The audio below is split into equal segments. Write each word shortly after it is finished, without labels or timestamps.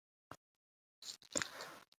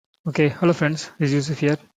Okay, hello friends, this is Yusuf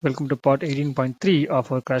here. Welcome to part 18.3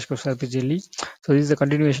 of our Crash Course RPGLE. So this is the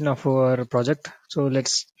continuation of our project. So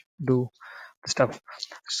let's do the stuff.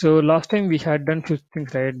 So last time we had done few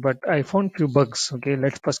things right, but I found few bugs. Okay,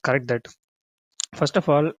 let's first correct that. First of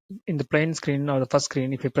all, in the plain screen or the first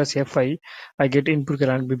screen, if I press F5, I get input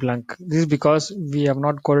can be blank. This is because we have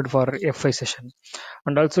not coded for F5 session.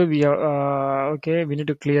 And also we are okay, we need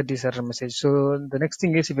to clear this error message. So the next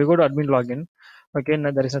thing is if we go to admin login, okay,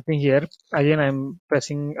 now there is nothing here. Again, I'm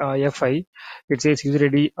pressing F5. It says user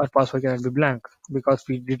ID or password cannot be blank because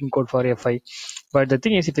we didn't code for F5. But the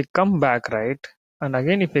thing is, if we come back, right, and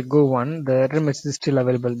again if we go one, the error message is still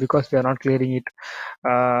available because we are not clearing it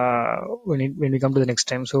when we come to the next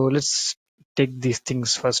time. So let's take these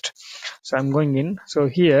things first. So I'm going in. So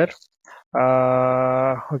here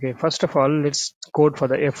okay, first of all, let's code for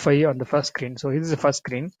the F5 on the first screen. So this is the first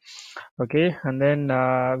screen, okay, and then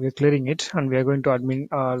we're clearing it and we are going to admin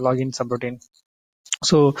login subroutine.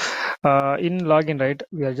 So in login, right,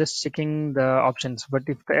 we are just checking the options, but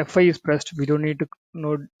if the F5 is pressed, we don't need to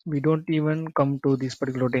know, we don't even come to this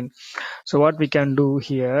particular routine. So what we can do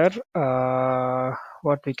here,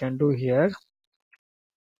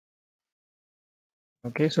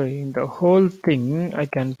 okay, so in the whole thing I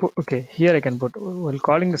can put, okay, here I can put, while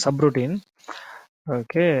calling the subroutine.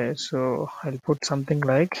 Okay, so I'll put something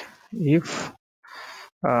like if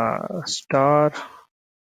star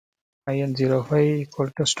in05 equal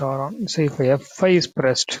to star on. So if F5 is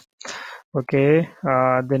pressed, okay,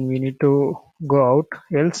 then we need to go out,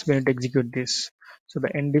 else we need to execute this. So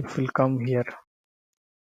the end if will come here.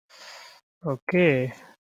 Okay,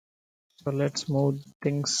 so let's move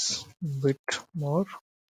things a bit more.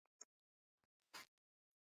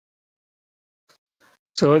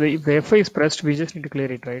 So if the F5 is pressed, we just need to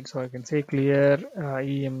clear it, right? So I can say clear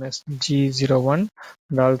EMSG01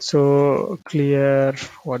 and also clear,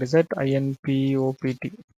 what is that,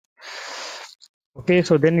 INPOPT. Okay,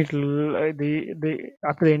 so then it will the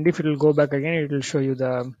after the end if it will go back again, it will show you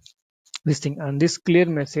the this thing, and this clear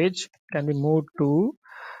message can be moved to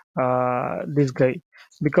this guy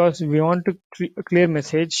because we want to clear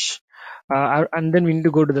message and then we need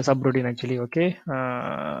to go to the subroutine actually. Okay,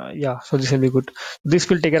 yeah, so this will be good. This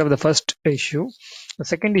will take care of the first issue. The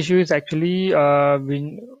second issue is actually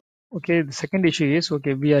okay, the second issue is,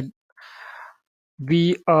 okay, we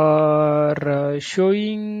are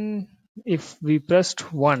showing if we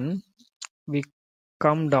pressed 1, we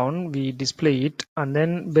come down, we display it, and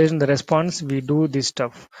then based on the response we do this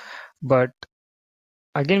stuff. But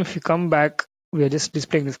again, if you come back, we are just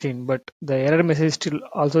displaying the screen, but the error message still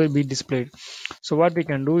also be displayed. So what we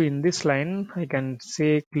can do in this line, I can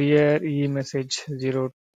say clear e message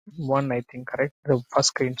 01, I think, correct, the first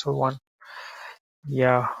screen. So 1,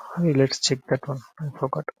 yeah, let's check that one, I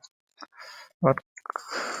forgot. Work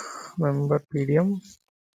member pdm.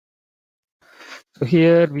 So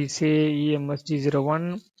here we say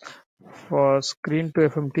emsg01 for screen to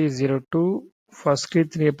fmt02, for screen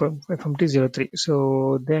 3 fmt03.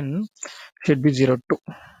 So then should be 02,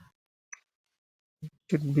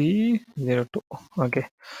 should be 02. Okay,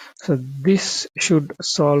 so this should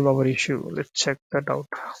solve our issue. Let's check that out.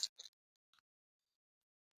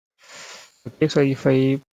 Okay, so if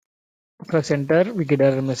I press enter, we get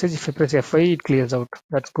error message. If I press F5, it clears out.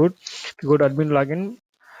 That's good. If you go to admin login,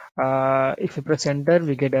 if you press enter,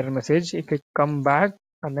 we get error message. If we come back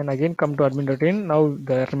and then again come to admin routine, now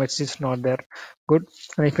the error message is not there. Good.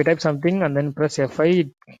 And if you type something and then press F5,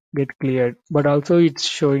 it get cleared, but also it's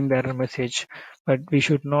showing the error message. But we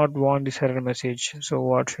should not want this error message. So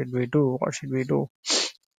what should we do?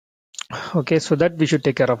 Okay, so that we should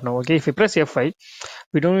take care of now. Okay, if we press F5,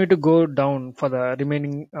 we don't need to go down for the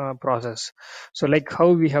remaining process. So like how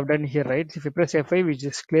we have done here, right? If we press F5, we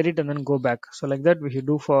just clear it and then go back. So like that we should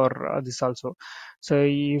do for this also. So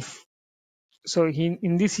if so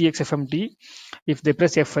in this exfmt, if they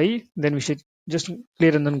press F5, then we should just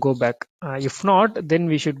clear and then go back. If not, then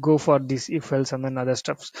we should go for this if else and then other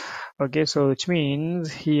stuffs. Okay, so which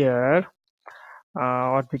means here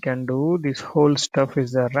what we can do, this whole stuff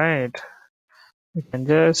is there, right? We can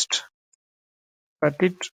just cut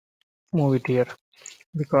it, move it here,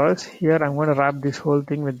 because here I'm going to wrap this whole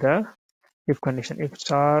thing with the if condition. If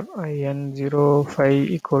star in05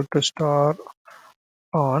 equal to star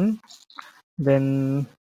on, then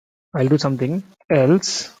I'll do something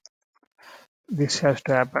else. This has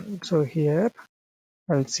to happen. So here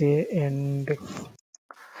I'll say end if.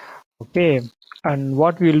 Okay, and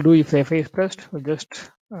what we'll do if F is pressed, we'll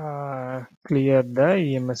just clear the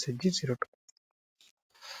EMSG02.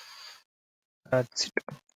 That's it.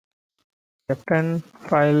 F10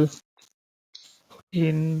 file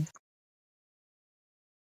in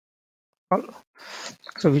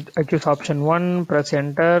So I choose option 1, press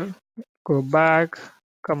enter, go back,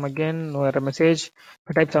 come again, no error message. If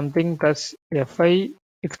I type something, press F5,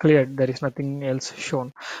 it's cleared. There is nothing else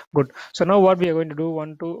shown. Good. So now what we are going to do,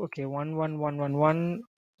 1, 2, okay, 1, 1, 1, 1, 1,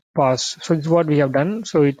 pass. So this is what we have done.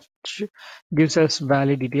 So it gives us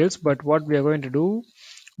valid details, but what we are going to do,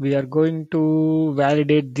 we are going to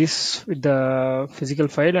validate this with the physical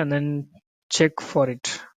file and then check for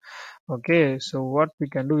it. Okay, so what we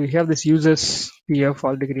can do, we have this users pf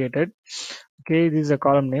already created. Okay, this is a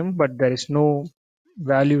column name, but there is no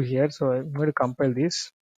value here, so I'm going to compile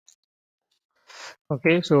this.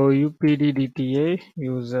 Okay, so upddta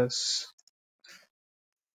users.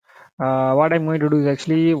 What I'm going to do is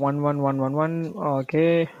actually 11111.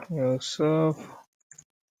 Okay, user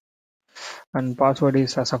and password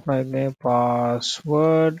is as of now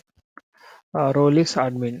password. Role is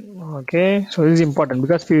admin. Okay, so this is important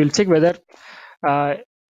because we will check whether uh,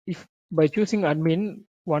 if by choosing admin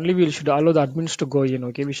only we should allow the admins to go in.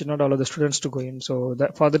 Okay, we should not allow the students to go in. So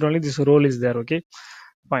that for that only this role is there. Okay,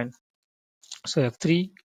 fine. So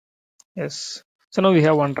F3, yes. So now we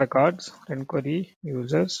have one records inquiry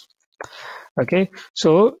users. Okay,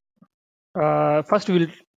 so first we will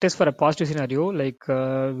test for a positive scenario, like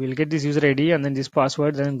we'll get this user ID and then this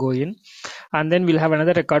password, then go in, and then we'll have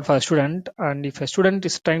another record for a student. And if a student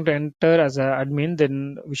is trying to enter as an admin,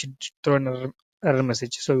 then we should throw an error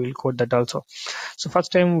message. So we'll code that also. So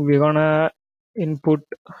first time we're gonna input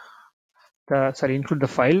include the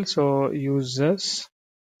file. So users,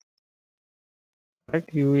 right,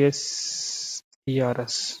 users.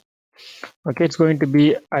 Okay, it's going to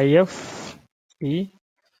be if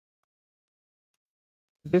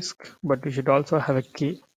disk, but we should also have a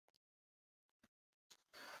key.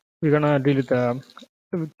 We're gonna deal with the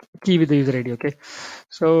key with the user ID. Okay,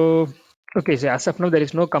 so okay, so as of now there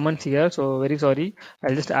is no comments here, so very sorry.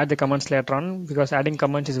 I'll just add the comments later on because adding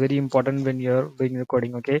comments is very important when you're doing the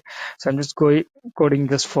coding. Okay, so I'm just going coding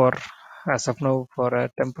just for as of now for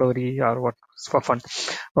a temporary or what for fun.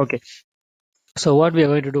 Okay, so what we are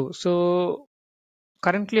going to do, so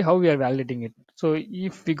currently how we are validating it. So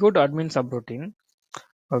if we go to admin subroutine,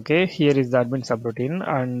 okay, here is the admin subroutine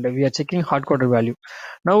and we are checking hard-coded value.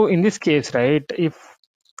 Now in this case, right, if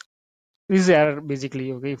this is error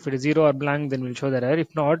basically, okay, if it is 0 or blank, then we'll show the error.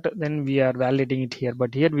 If not, then we are validating it here,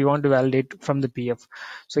 but here we want to validate from the pf.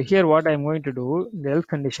 So here what I'm going to do, the else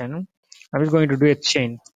condition, I'm just going to do a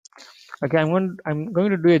chain. Okay, I'm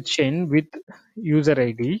going to do a chain with user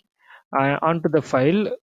id onto the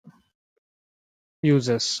file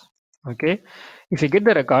users. Okay, if you get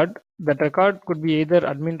the record, that record could be either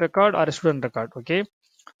admin record or a student record. Okay,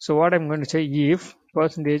 so what I'm going to say, if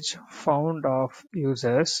percentage found of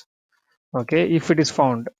users, okay, if it is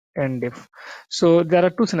found, and if so there are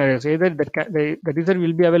two scenarios, either that user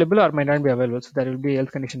will be available or might not be available, so there will be else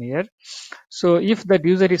condition here. So if that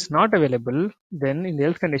user is not available, then in the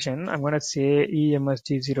else condition I'm going to say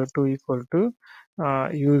emsg02 equal to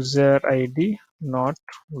user id not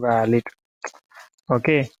valid.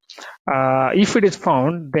 Okay, if it is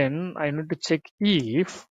found, then I need to check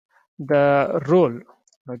if the role,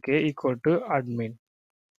 okay, equal to admin,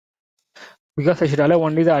 because I should allow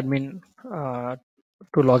only the admin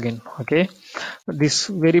to log in. Okay, this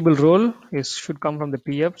variable role is should come from the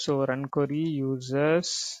pf. So run query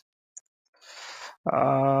users.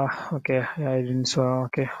 Okay, I didn't saw.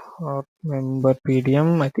 Okay, member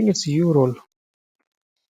pdm, I think it's u role.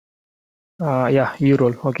 Yeah, u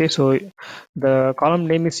role. Okay, so the column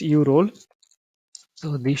name is u role.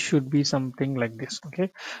 So this should be something like this. Okay,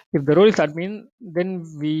 if the role is admin, then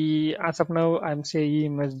we, as of now, I'm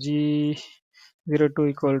saying emsg02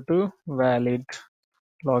 equal to valid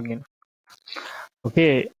login.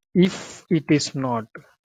 Okay, if it is not,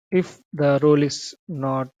 if the role is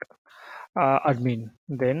not admin,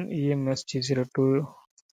 then emsg02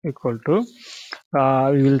 equal to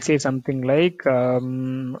we will say something like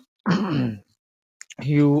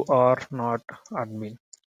you are not admin.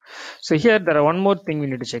 So here there are one more thing we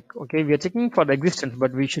need to check. Okay, we are checking for the existence,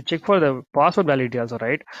 but we should check for the password validity also,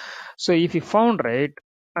 right? So if we found, right,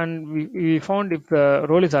 and we found if the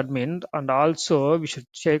role is admin, and also we should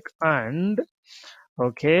check and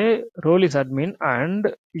okay, role is admin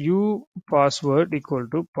and u password equal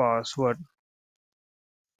to password.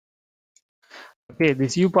 Okay,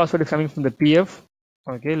 this u password is coming from the pf.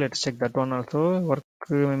 Okay, let's check that one also. Work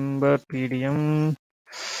member pdm.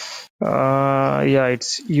 Yeah,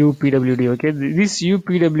 it's upwd. Okay, this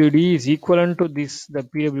upwd is equivalent to this the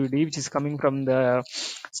pwd which is coming from the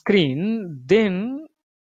screen. Then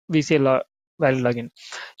we say valid login.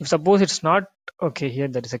 If suppose it's not, okay, here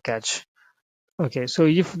there is a catch. Okay, so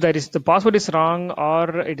if there is the password is wrong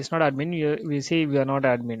or it is not admin, we say we are not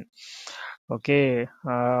admin. Okay,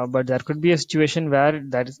 but there could be a situation where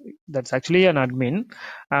that's actually an admin,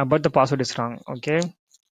 but the password is wrong. Okay,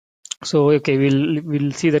 so okay,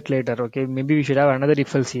 we'll see that later. Okay, maybe we should have another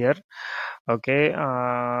if else here. Okay,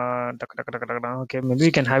 okay, maybe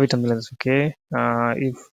we can have it something else. Okay,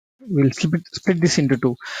 if we'll split this into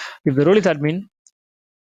two. If the role is admin,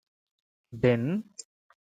 then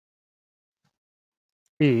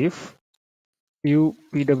if u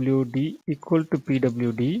pwd equal to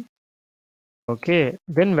pwd, okay,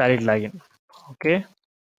 then valid login. Okay,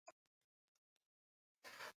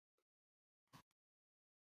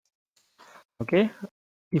 okay,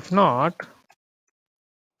 if not,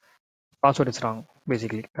 password is wrong,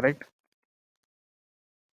 basically, correct?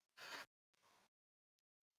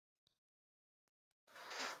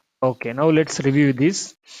 Okay, now let's review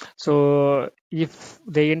this. So if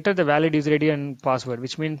they enter the valid user ID and password,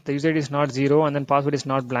 which means the user ID is not zero and then password is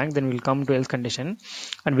not blank, then we'll come to else condition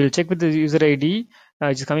and we'll check with the user ID,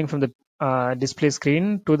 which is coming from the display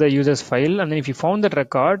screen to the user's file. And then if you found that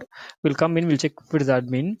record, we'll come in, we'll check if it is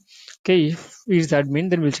admin. Okay, if it is admin,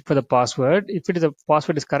 then we'll check for the password. If it is the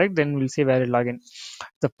password is correct, then we'll say valid login.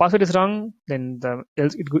 The password is wrong, then the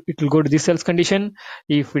else it will go to this else condition.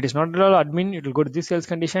 If it is not at all admin, it will go to this else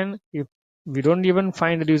condition. If we don't even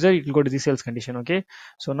find the user, it will go to this else condition. Okay,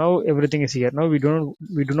 so now everything is here. Now we do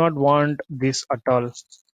not want this at all.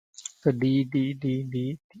 So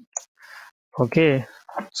d. Okay,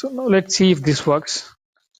 so now let's see if this works.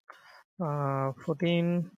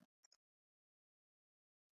 14.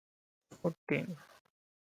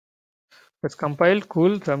 Let's compile.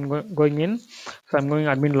 Cool. So I'm going in. So I'm going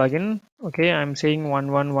admin login. Okay, I'm saying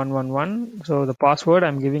 11111. So the password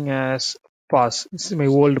I'm giving as pass. This is my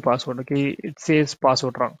old password. Okay, it says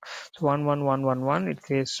password wrong. So 11111. It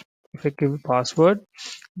says effective password.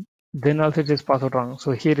 Then also it says password wrong.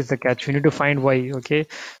 So here is the catch. We need to find why. Okay,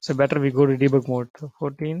 so better we go to debug mode. So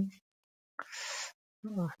 14.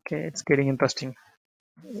 Okay, it's getting interesting.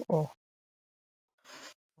 Oh,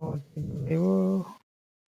 14.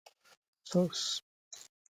 So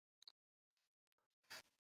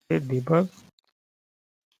debug.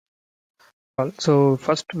 So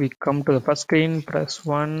first we come to the first screen, press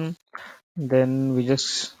 1, then we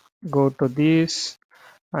just go to this,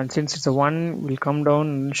 and since it's a 1, we'll come down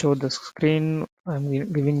and show the screen. I'm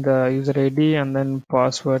giving the user ID and then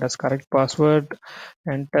password as correct password,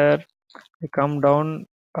 enter. We come down,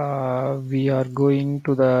 we are going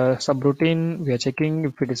to the subroutine, we are checking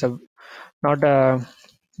if it is not a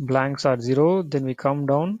blanks or 0, then we come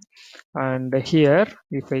down, and here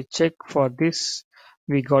if I check for this,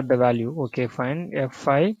 we got the value. Okay, fine,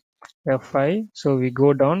 F5, so we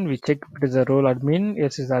go down, we check if it is a role admin.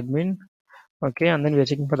 Yes, is admin. Okay, and then we are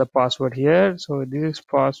checking for the password here. So this is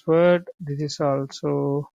password, this is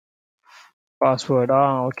also password.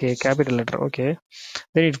 Okay, capital letter. Okay,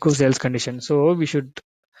 then it goes else condition. So we should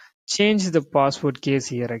change the password case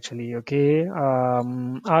here actually. Okay,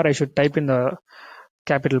 or I should type in the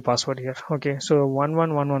capital password here. Okay, so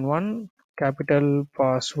 11111 capital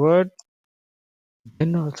password.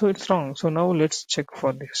 Then also it's wrong. So now let's check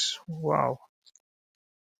for this. Wow.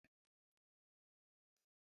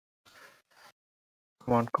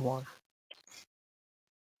 Come on.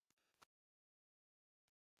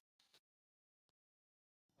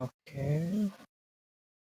 Okay.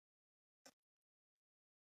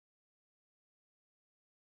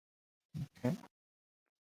 Okay.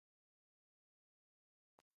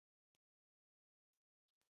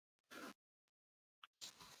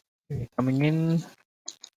 Coming in,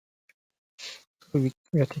 we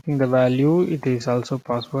are taking the value. It is also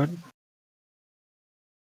password.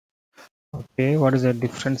 Okay, what is the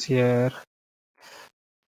difference here?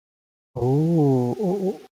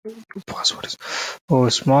 Password is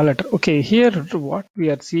small letter. Okay, here what we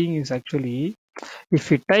are seeing is actually if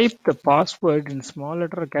we type the password in small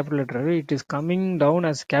letter or capital letter, it is coming down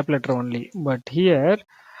as capital letter only. But here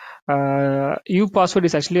u password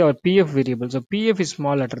is actually our pf variable, so pf is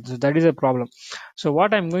small letter, so that is a problem. So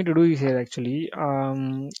what I'm going to do is here actually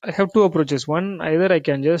I have two approaches. One, either I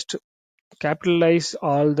can just capitalize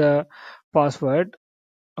all the password,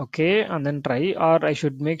 okay, and then try, or I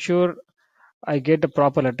should make sure I get a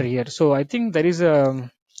proper letter here. So I think there is a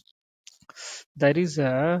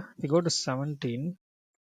we go to 17.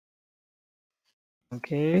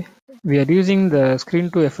 Okay, we are using the screen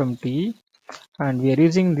to fmt and we are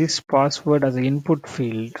using this password as an input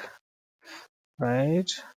field, right?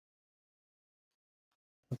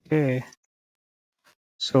 Okay,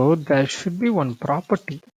 so there should be one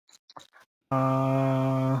property,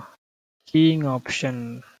 uh, keying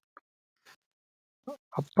option.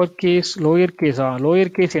 uppercase,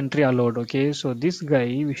 lowercase entry allowed. Okay, so this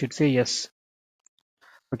guy we should say yes.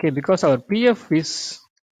 Okay, because our PF is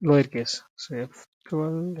lowercase. So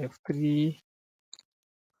F12, F3.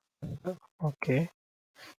 Okay,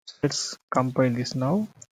 let's compile this now.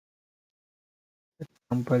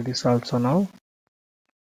 Compile this also now.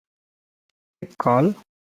 Call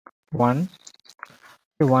 1,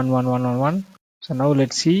 1, 1, 1, 1, 1. So now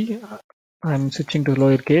let's see. I'm switching to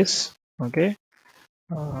lowercase. Okay.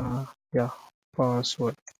 Yeah,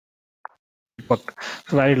 password. Work.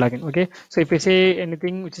 So valid login. Okay. So if I say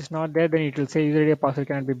anything which is not there, then it will say user ID password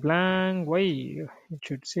cannot be blank. Why? It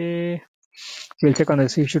should say. We'll check on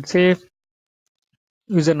this. You should say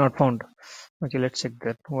user not found. Okay, let's check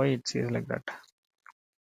that. Why it says like that.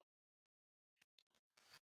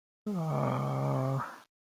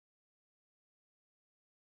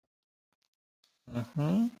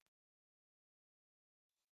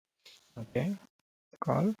 Okay.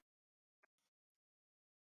 Call.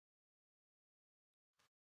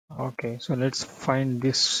 Okay. So let's find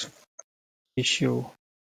this issue.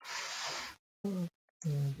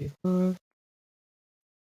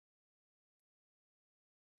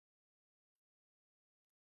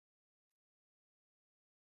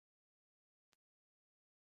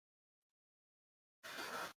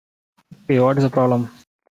 Okay, what is the problem?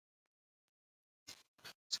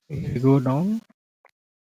 So you go down.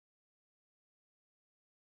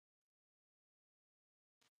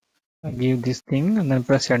 Give this thing and then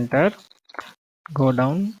press enter. Go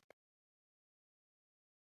down.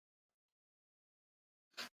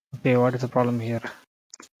 Okay, what is the problem here?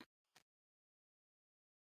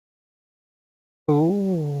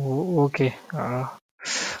 Oh, okay.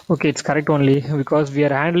 Okay, it's correct only because we are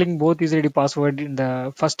handling both user ID password in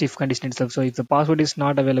the first if condition itself. So if the password is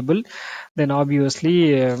not available, then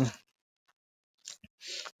obviously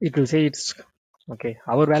it will say it's okay.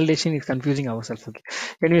 Our validation is confusing ourselves. Okay.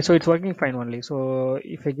 Anyway, so it's working fine only. So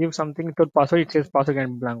if I give something without password, it says password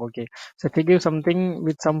can be blank. Okay. So if I give something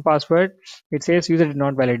with some password, it says user did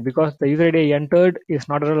not valid because the user ID entered is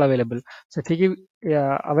not at all available. So if I give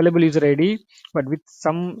available user ID but with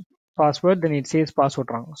some password, then it says password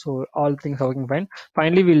wrong. So all things are working fine.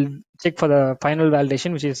 Finally, we'll check for the final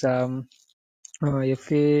validation, which is FA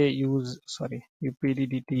use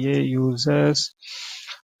UPDDTA users.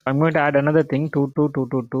 I'm going to add another thing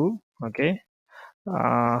 22222. Okay.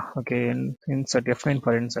 Okay. Insert F9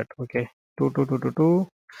 for insert. Okay. 22222.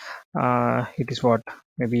 It is what?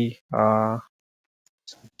 Maybe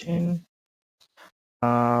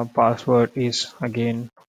password is again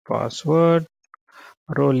password.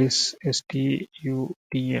 Role is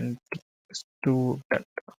student. Student.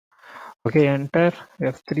 Okay. Enter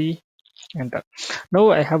F3. Enter.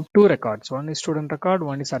 Now I have two records. One is student record,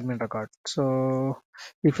 one is admin record. So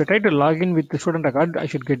if I try to log in with the student record, I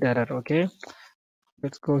should get error. Okay.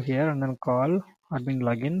 Let's go here and then call admin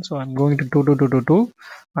login. So I'm going to 22222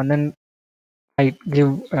 and then I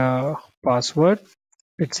give password.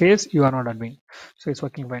 It says you are not admin. So it's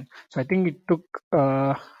working fine. So I think it took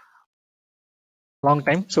a long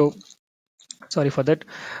time. So sorry for that.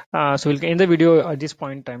 So we'll end the video at this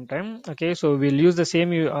point time. Okay, so we'll use the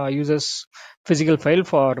same users physical file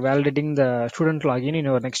for validating the student login in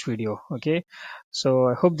our next video. Okay, so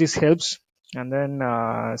I hope this helps and then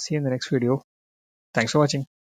see you in the next video. Thanks for watching.